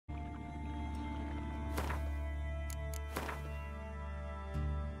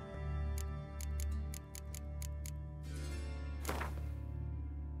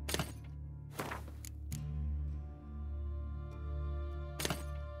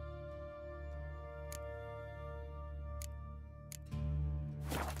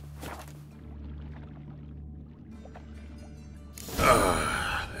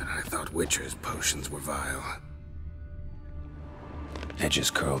That Witcher's potions were vile. Edges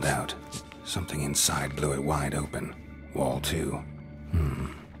curled out. Something inside blew it wide open. Wall 2.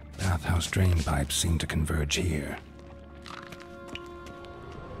 Bathhouse drain pipes seem to converge here.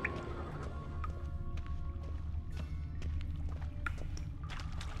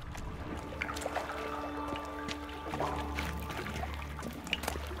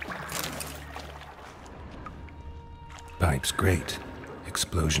 Pipe's great.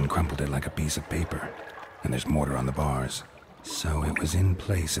 Explosion crumpled it like a piece of paper. And there's mortar on the bars. So it was in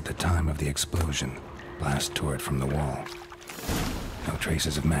place at the time of the explosion. Blast tore it from the wall. No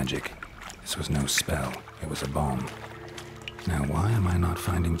traces of magic. This was no spell. It was a bomb. Now why am I not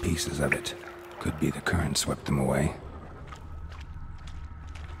finding pieces of it? Could be the current swept them away.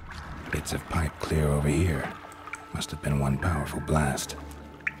 Bits of pipe clear over here. Must have been one powerful blast.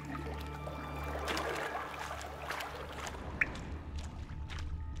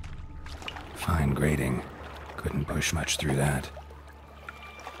 Fine grating. Couldn't push much through that.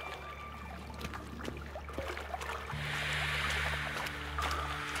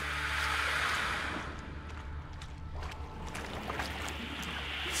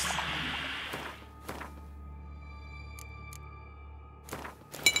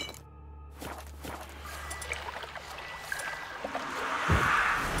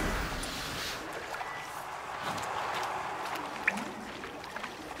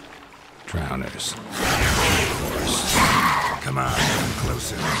 Drowners. Of course. Come on, come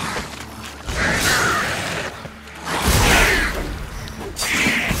closer.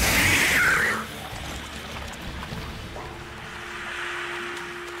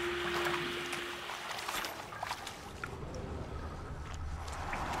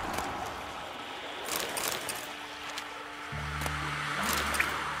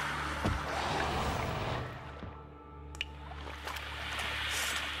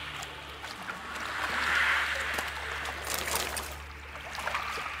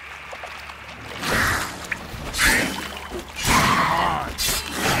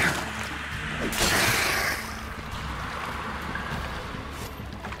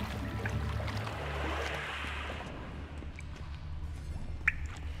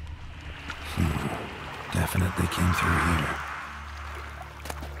 Definitely came through here.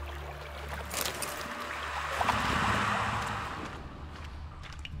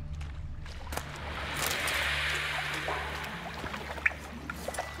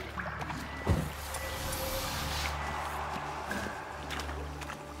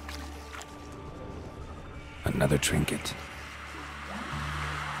 Another trinket.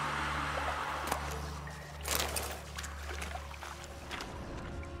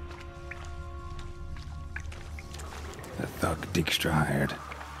 The thug Dijkstra hired.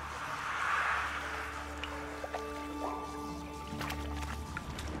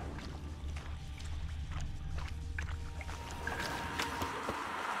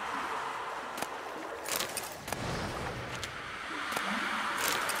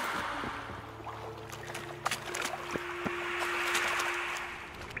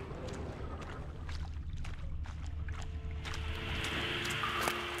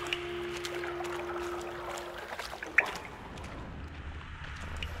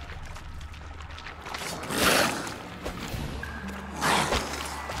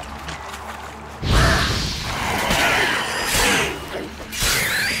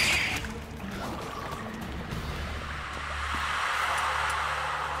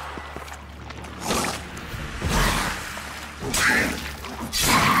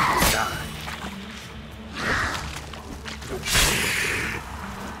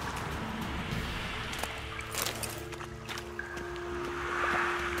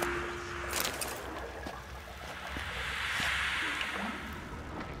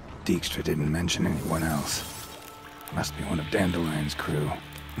 Dijkstra didn't mention anyone else. Must be one of Dandelion's crew.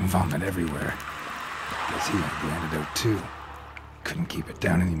 Vomit everywhere. Guess he had the antidote too. Couldn't keep it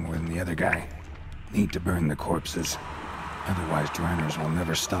down any more than the other guy. Need to burn the corpses. Otherwise drowners will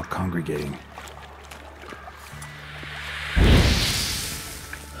never stop congregating.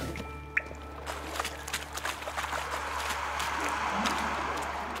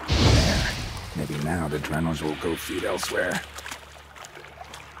 There. Maybe now the drowners will go feed elsewhere.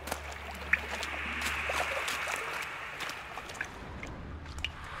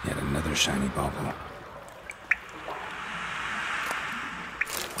 Yet another shiny bauble.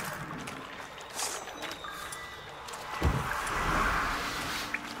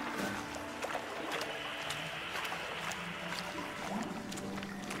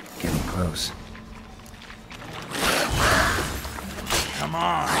 Getting close. Come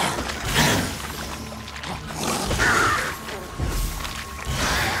on!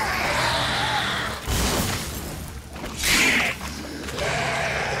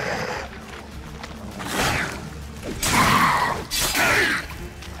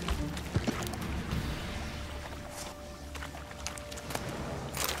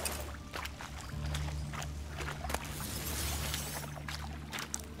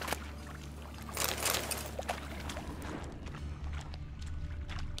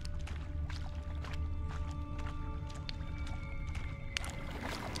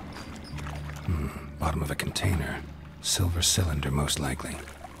 Silver cylinder, most likely.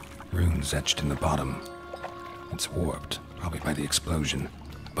 Runes etched in the bottom. It's warped, probably by the explosion.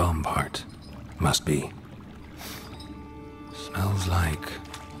 Bomb part. Must be. Smells like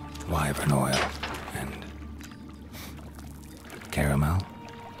wyvern oil and caramel.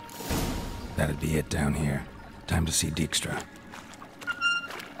 That'd be it down here. Time to see Dijkstra.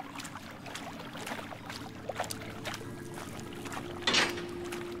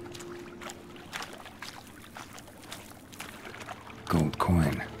 Gold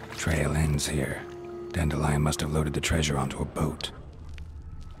coin. Trail ends here. Dandelion must have loaded the treasure onto a boat.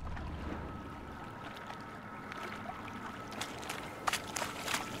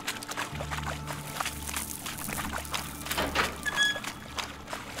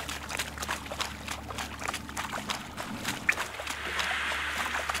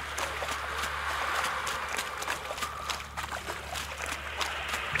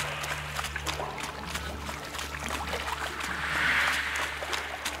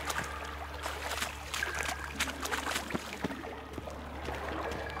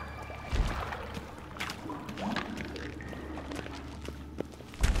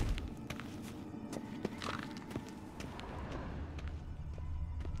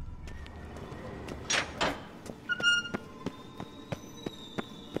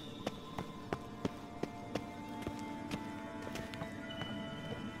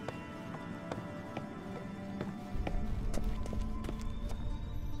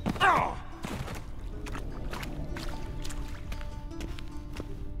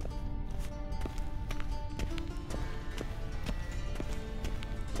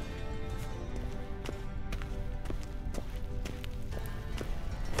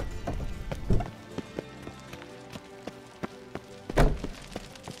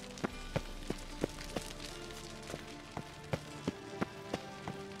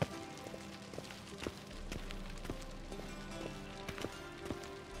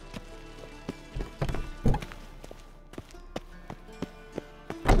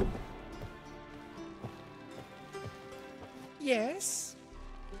 Yes?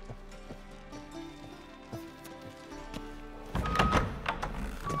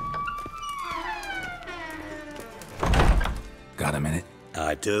 Got a minute?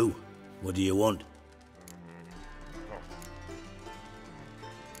 I do. What do you want?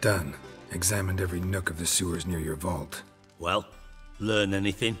 Done. Examined every nook of the sewers near your vault. Well, learn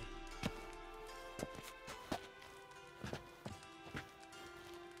anything?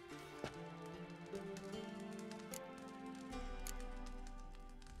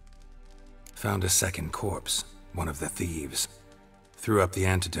 Found a second corpse, one of the thieves. Threw up the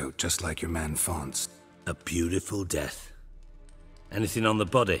antidote just like your man Fonz. A beautiful death. Anything on the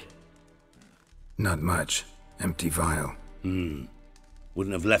body? Not much. Empty vial.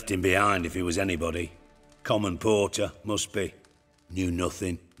 Wouldn't have left him behind if he was anybody. Common porter, must be. Knew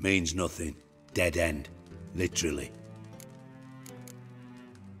nothing, means nothing. Dead end. Literally.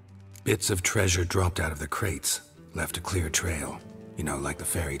 Bits of treasure dropped out of the crates. Left a clear trail. You know, like the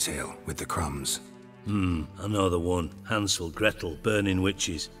fairy tale, with the crumbs. I know the one. Hansel, Gretel, burning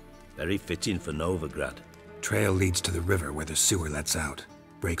witches. Very fitting for Novigrad. Trail leads to the river where the sewer lets out.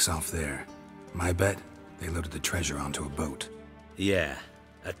 Breaks off there. My bet, they loaded the treasure onto a boat. Yeah.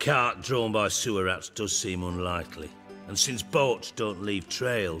 A cart drawn by sewer rats does seem unlikely. And since boats don't leave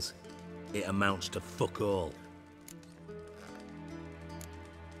trails, it amounts to fuck all.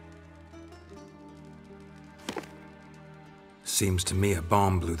 Seems to me a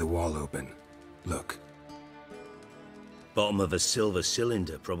bomb blew the wall open. Look. Bottom of a silver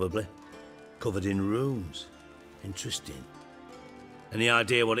cylinder, probably. Covered in runes. Interesting. Any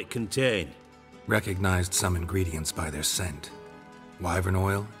idea what it contained? Recognized some ingredients by their scent. Wyvern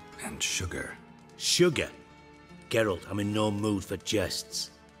oil and sugar. Sugar? Geralt, I'm in no mood for jests.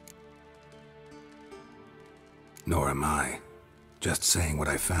 Nor am I. Just saying what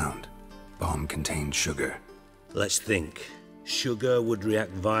I found. Bomb contained sugar. Let's think. Sugar would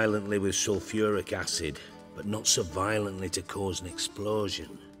react violently with sulfuric acid, but not so violently to cause an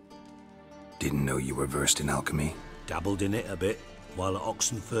explosion. Didn't know you were versed in alchemy. Dabbled in it a bit while at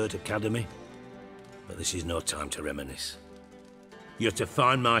Oxenford Academy. But this is no time to reminisce. You're to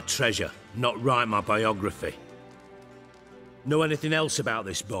find my treasure, not write my biography. Know anything else about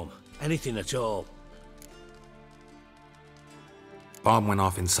this bomb? Anything at all? Bomb went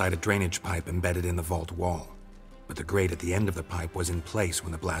off inside a drainage pipe embedded in the vault wall. But the grate at the end of the pipe was in place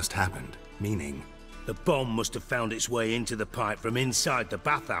when the blast happened, meaning... The bomb must have found its way into the pipe from inside the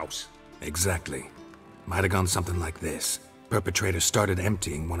bathhouse. Exactly. Might have gone something like this. Perpetrator started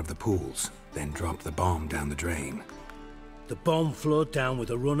emptying one of the pools, then dropped the bomb down the drain. The bomb flowed down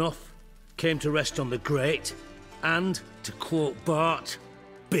with a runoff, came to rest on the grate, And, to quote Bart,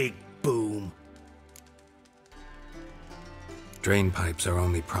 big boom. Drain pipes are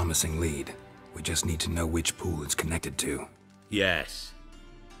only promising lead. We just need to know which pool it's connected to. Yes.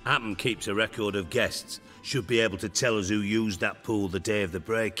 Happen keeps a record of guests. Should be able to tell us who used that pool the day of the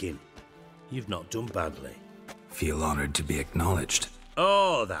break-in. You've not done badly. Feel honored to be acknowledged.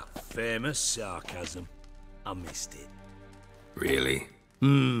 Oh, that famous sarcasm. I missed it. Really?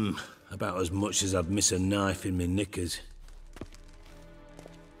 About as much as I'd miss a knife in my knickers.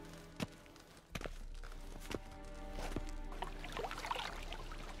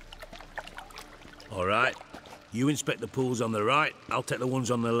 All right. You inspect the pools on the right, I'll take the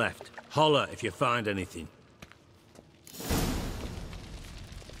ones on the left. Holler if you find anything.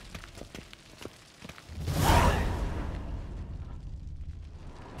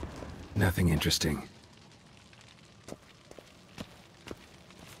 Nothing interesting.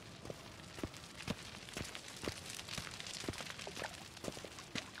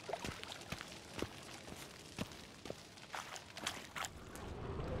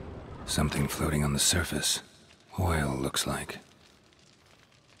 Something floating on the surface. Oil, looks like.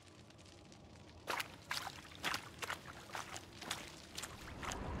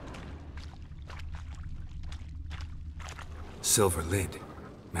 Silver lid.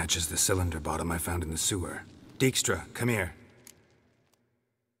 Matches the cylinder bottom I found in the sewer. Dijkstra, come here.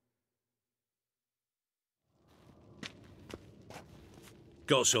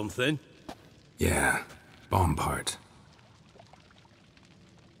 Got something? Yeah, bomb part.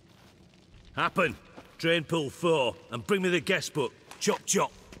 Happen. Drain pool 4, and bring me the guest book. Chop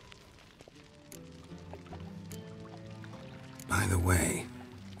chop. By the way,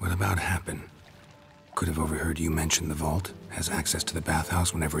 what about Happen? Could have overheard you mention the vault. Has access to the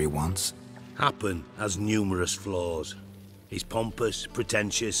bathhouse whenever he wants. Happen has numerous flaws. He's pompous,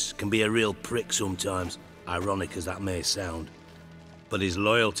 pretentious, can be a real prick sometimes, ironic as that may sound. But his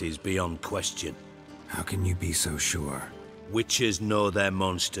loyalty's beyond question. How can you be so sure? Witches know their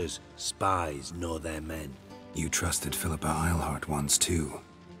monsters, spies know their men. You trusted Philippa Eilhart once too.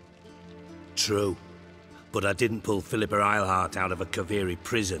 True. But I didn't pull Philippa Eilhart out of a Kaviri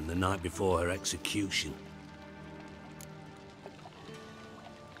prison the night before her execution.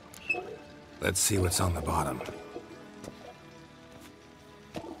 Let's see what's on the bottom.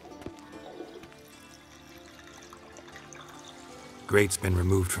 Grate's been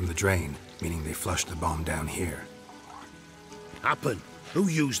removed from the drain, meaning they flushed the bomb down here. Happen. Who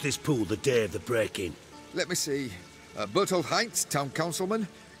used this pool the day of the break-in? Let me see. Bertold Heinz, town councilman,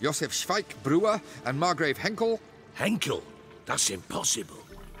 Josef Schweik, brewer, and Margrave Henkel. Henkel? That's impossible.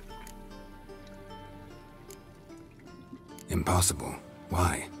 Impossible.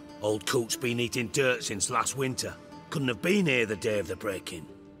 Why? Old Coot's been eating dirt since last winter. Couldn't have been here the day of the break-in.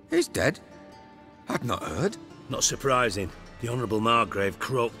 He's dead? I'd not heard. Not surprising. The Honourable Margrave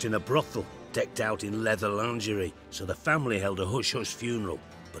croaked in a brothel, decked out in leather lingerie, so the family held a hush-hush funeral.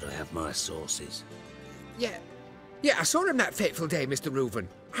 But I have my sources. Yeah, I saw him that fateful day, Mr. Reuven.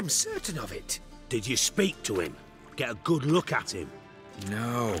 I'm certain of it. Did you speak to him? Get a good look at him?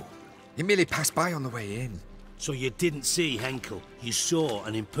 No. He merely passed by on the way in. So you didn't see Henkel, you saw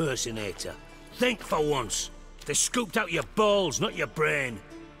an impersonator. Think for once. They scooped out your balls, not your brain.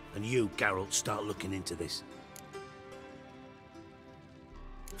 And you, Geralt, start looking into this.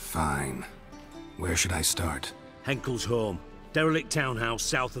 Fine. Where should I start? Henkel's home. Derelict townhouse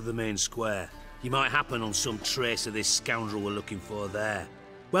south of the main square. You might happen on some trace of this scoundrel we're looking for there.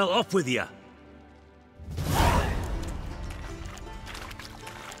 Well, off with you!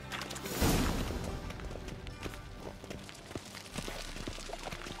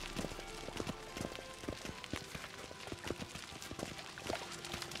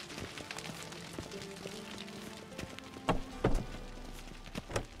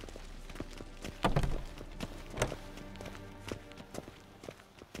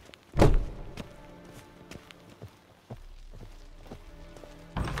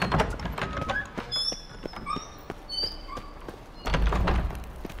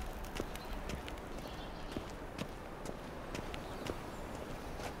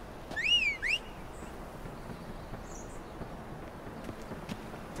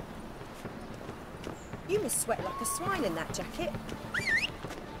 You must sweat like a swine in that jacket.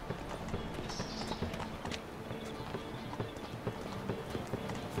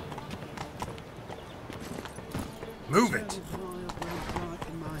 Move it!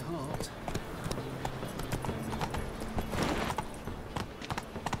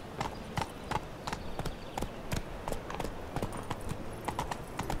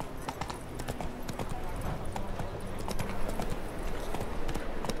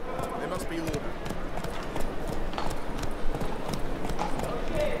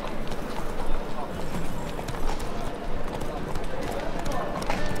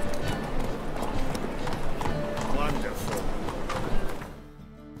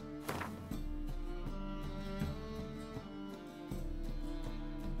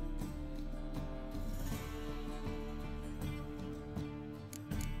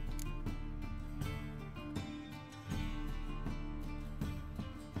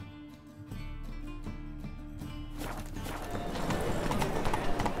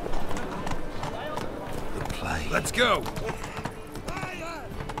 Let's go!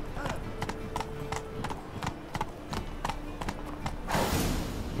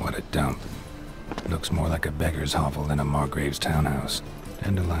 What a dump. Looks more like a beggar's hovel than a Margrave's townhouse.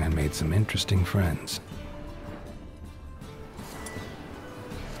 Dandelion made some interesting friends.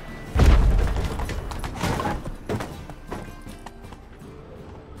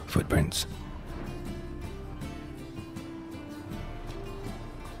 Footprints.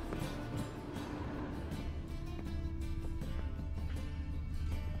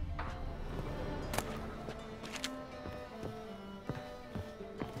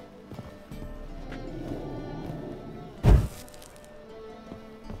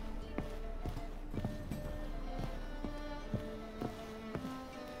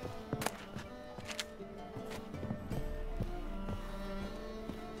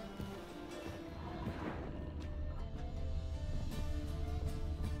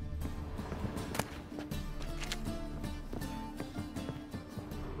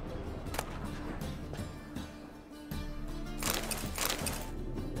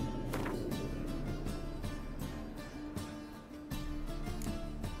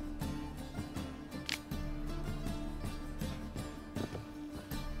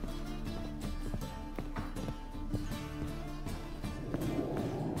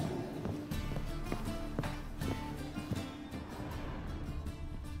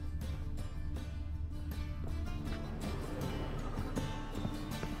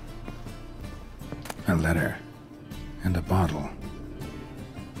 A letter. And a bottle.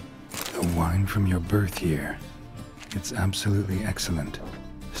 The wine from your birth year. It's absolutely excellent.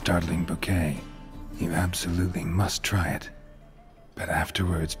 Startling bouquet. You absolutely must try it. But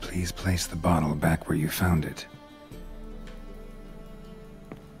afterwards, please place the bottle back where you found it.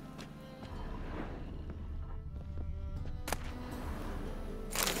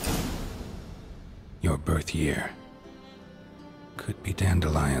 Your birth year. Could be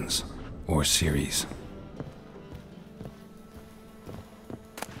dandelions. Or Ceres.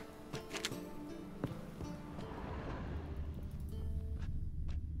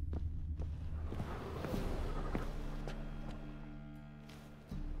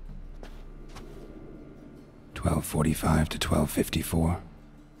 $12:45 to $12:54.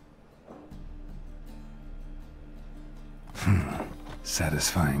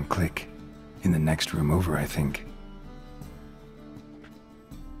 Satisfying click. In the next room over, I think.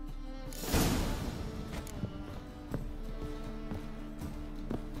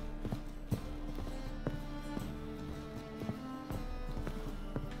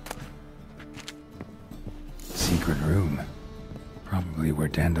 Secret room. Probably where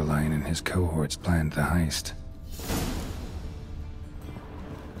Dandelion and his cohorts planned the heist.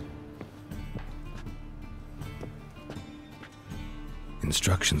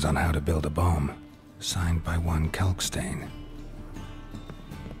 Instructions on how to build a bomb, signed by one Kalkstain.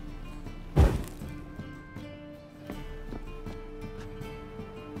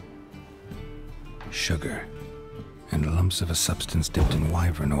 Sugar, and lumps of a substance dipped in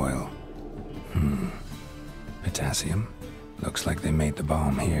wyvern oil. Potassium? Looks like they made the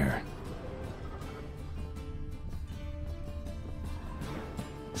bomb here.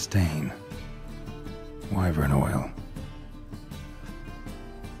 Stain. Wyvern oil.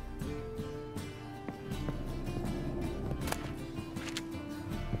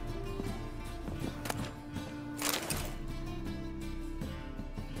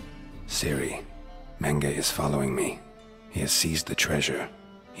 Ciri, Menge is following me. He has seized the treasure.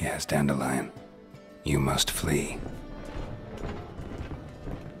 He has Dandelion. You must flee.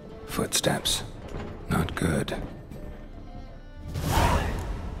 Footsteps. Not good.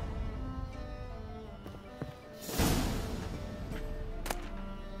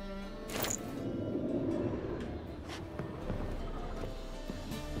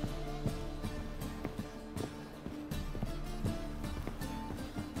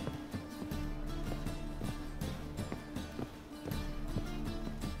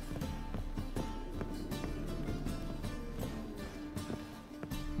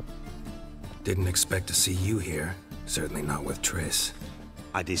 Didn't expect to see you here. Certainly not with Triss.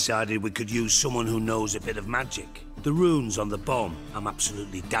 I decided we could use someone who knows a bit of magic. The runes on the bomb, I'm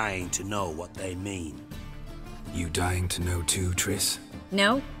absolutely dying to know what they mean. You dying to know too, Triss?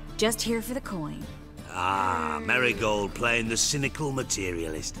 No, just here for the coin. Ah, Marigold playing the cynical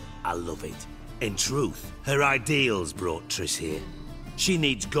materialist. I love it. In truth, her ideals brought Triss here. She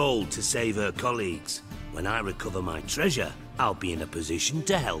needs gold to save her colleagues. When I recover my treasure, I'll be in a position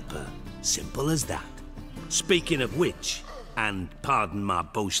to help her. Simple as that. Speaking of which, and pardon my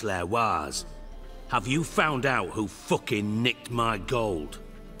Beauclervoise, have you found out who fucking nicked my gold?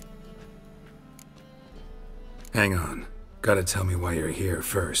 Hang on. Gotta tell me why you're here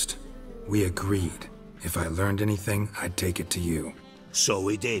first. We agreed. If I learned anything, I'd take it to you. So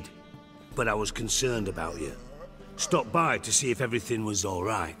we did. But I was concerned about you. Stopped by to see if everything was all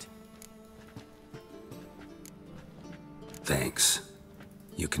right. Thanks.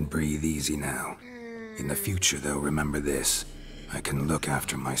 You can breathe easy now. In the future, though, remember this. I can look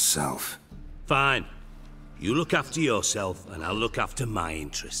after myself. Fine. You look after yourself, and I'll look after my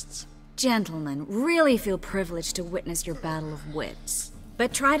interests. Gentlemen, really feel privileged to witness your battle of wits.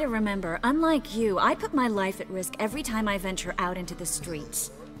 But try to remember, unlike you, I put my life at risk every time I venture out into the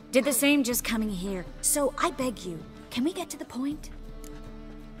streets. Did the same just coming here. So I beg you, can we get to the point?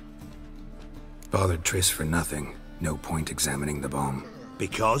 Bothered Triss for nothing. No point examining the bomb.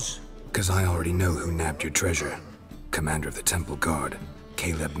 Because? 'Cause I already know who nabbed your treasure. Commander of the Temple Guard,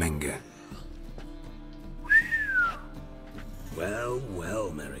 Caleb Menge. Well,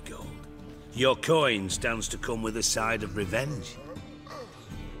 well, Marigold. Your coin stands to come with a side of revenge.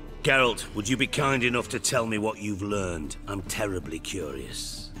 Geralt, would you be kind enough to tell me what you've learned? I'm terribly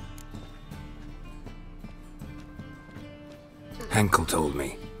curious. Henkel told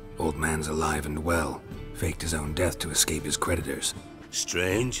me. Old man's alive and well. Faked his own death to escape his creditors.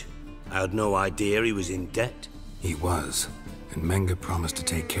 Strange. I had no idea he was in debt. He was. And Menge promised to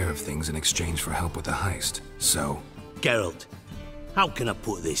take care of things in exchange for help with the heist. So... Geralt, how can I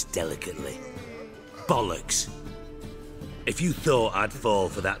put this delicately? Bollocks. If you thought I'd fall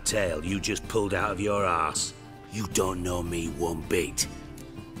for that tale you just pulled out of your arse, you don't know me one bit.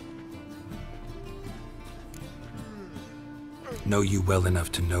 Know you well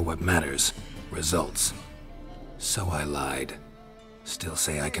enough to know what matters. Results. So I lied. Still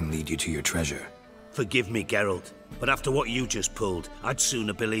say I can lead you to your treasure. Forgive me, Geralt, but after what you just pulled, I'd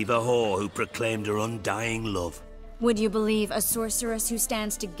sooner believe a whore who proclaimed her undying love. Would you believe a sorceress who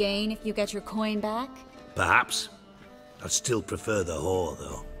stands to gain if you get your coin back? Perhaps. I'd still prefer the whore,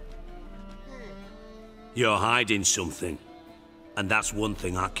 though. You're hiding something, and that's one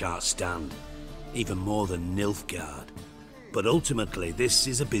thing I can't stand, even more than Nilfgaard. But ultimately, this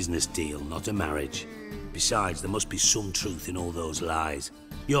is a business deal, not a marriage. Besides, there must be some truth in all those lies.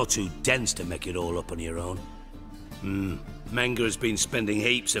 You're too dense to make it all up on your own. Menge has been spending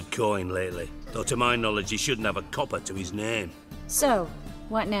heaps of coin lately, though to my knowledge he shouldn't have a copper to his name. So,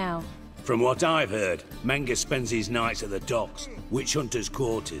 what now? From what I've heard, Menge spends his nights at the docks, witch hunters'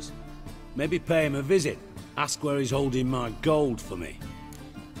 quarters. Maybe pay him a visit, ask where he's holding my gold for me.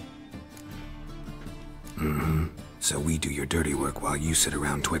 So we do your dirty work while you sit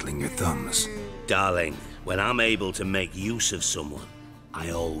around twiddling your thumbs. Darling, when I'm able to make use of someone, I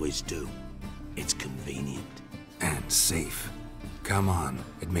always do. It's convenient. And safe. Come on,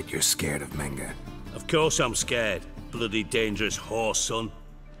 admit you're scared of Menge. Of course I'm scared. Bloody dangerous whore, son.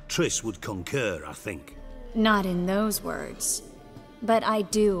 Triss would concur, I think. Not in those words. But I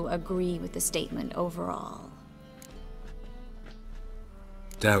do agree with the statement overall.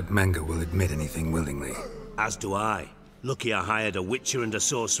 Doubt Menge will admit anything willingly. As do I. Lucky I hired a witcher and a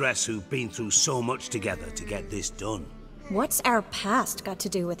sorceress who've been through so much together to get this done. What's our past got to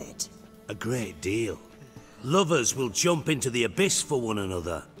do with it? A great deal. Lovers will jump into the abyss for one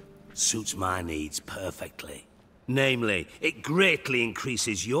another. Suits my needs perfectly. Namely, it greatly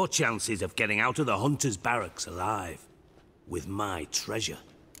increases your chances of getting out of the hunter's barracks alive. With my treasure.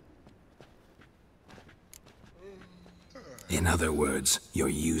 In other words, you're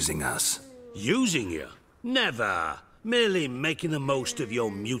using us. Using you? Never. Merely making the most of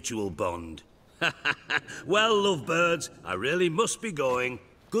your mutual bond. Well, lovebirds, I really must be going.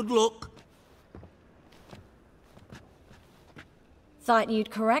 Good luck. Thought you'd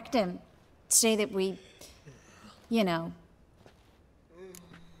correct him. Say that we... you know.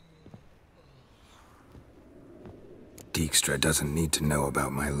 Dijkstra doesn't need to know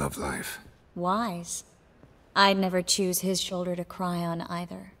about my love life. Wise. I'd never choose his shoulder to cry on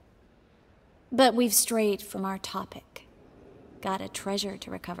either. But we've strayed from our topic. Got a treasure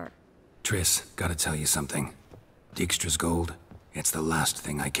to recover. Triss, gotta tell you something. Dijkstra's gold, it's the last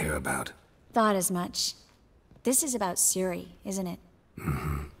thing I care about. Thought as much. This is about Ciri, isn't it?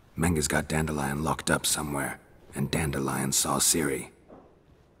 Menge's got Dandelion locked up somewhere, and Dandelion saw Ciri.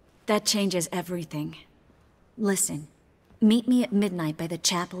 That changes everything. Listen, meet me at midnight by the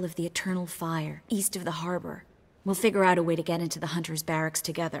Chapel of the Eternal Fire, east of the harbor. We'll figure out a way to get into the Hunter's Barracks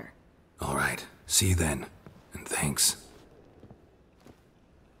together. All right, see you then, and thanks.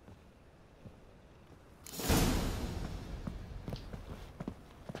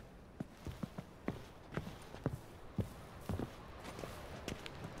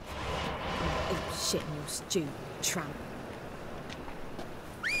 Shit in your stew, tramp.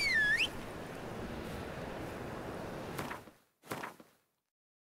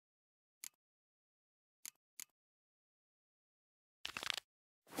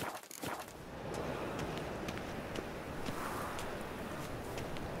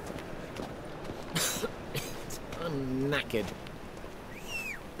 knackered.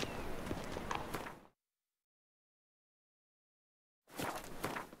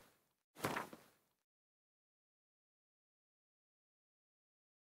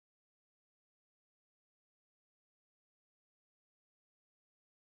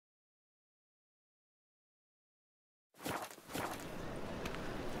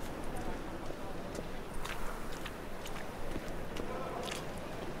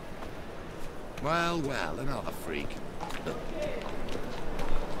 Well, well, another freak.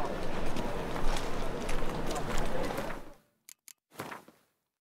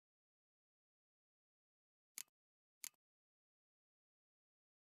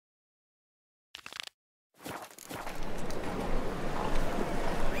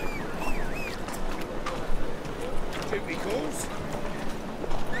 Duty calls.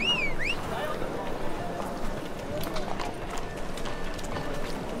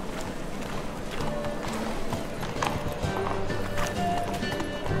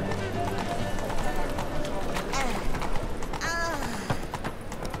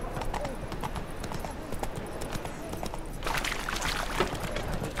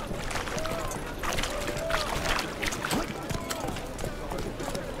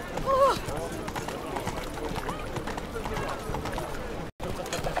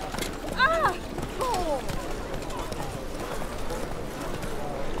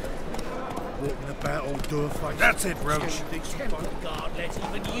 Walking about all door-faced. That's it, Roach. God, let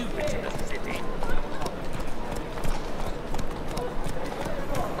even you return to the city.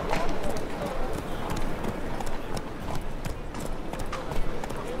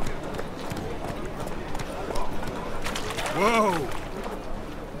 Whoa!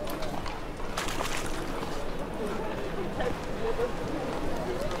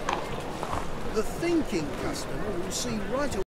 The thinking customer will see right away.